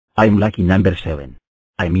I'm lucky number 7.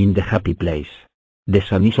 I'm in the happy place. The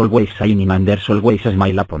sun is always shining and there's always a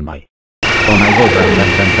smile upon my... Oh my god,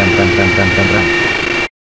 run.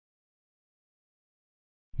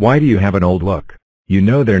 Why do you have an old look? You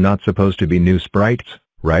know they're not supposed to be new sprites,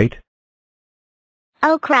 right?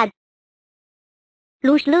 Oh crap.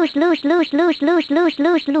 Loosh.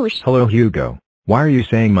 Hello Hugo. Why are you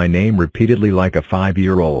saying my name repeatedly like a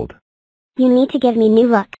 5-year-old? You need to give me new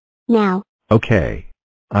look. Now. Okay.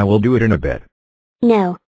 I will do it in a bit.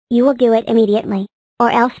 No. You will do it immediately. Or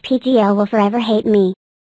else PGL will forever hate me.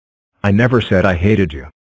 I never said I hated you.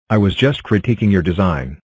 I was just critiquing your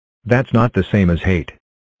design. That's not the same as hate.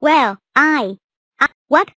 Well,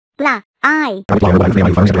 what? Blah,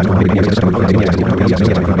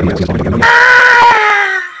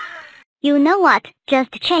 You know what?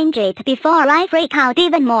 Just change it before I freak out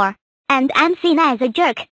even more. And I'm seen as a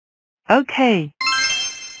jerk. Okay.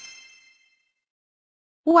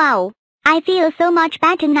 Wow. I feel so much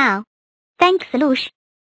better now. Thanks, Loosh.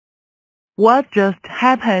 What just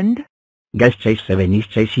happened? Guys, chase 7 is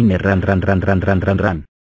chasing a run.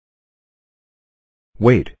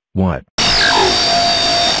 Wait, what?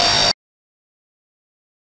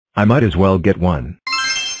 I might as well get one.